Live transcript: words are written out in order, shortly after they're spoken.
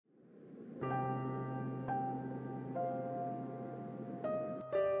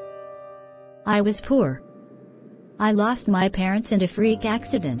I was poor. I lost my parents in a freak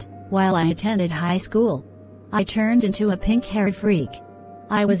accident while I attended high school. I turned into a pink-haired freak.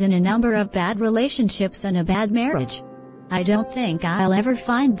 I was in a number of bad relationships and a bad marriage. I don't think I'll ever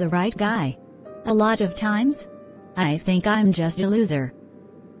find the right guy. A lot of times, I think I'm just a loser.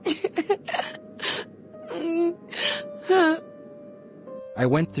 I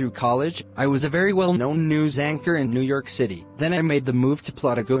went through college. I was a very well-known news anchor in New York City. Then I made the move to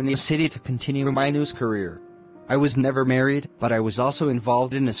Plotagon City to continue my news career. I was never married, but I was also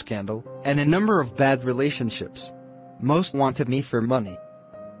involved in a scandal and a number of bad relationships. Most wanted me for money.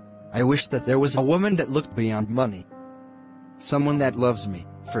 I wish that there was a woman that looked beyond money. Someone that loves me,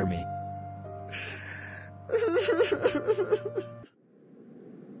 for me.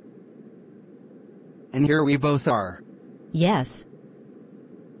 And here we both are. Yes.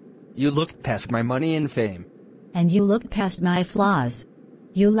 You looked past my money and fame. And you looked past my flaws.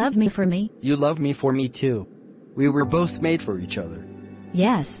 You love me for me. You love me for me too. We were both made for each other.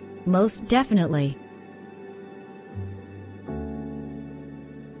 Yes, most definitely.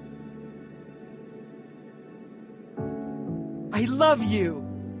 I love you!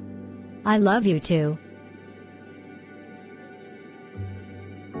 I love you too.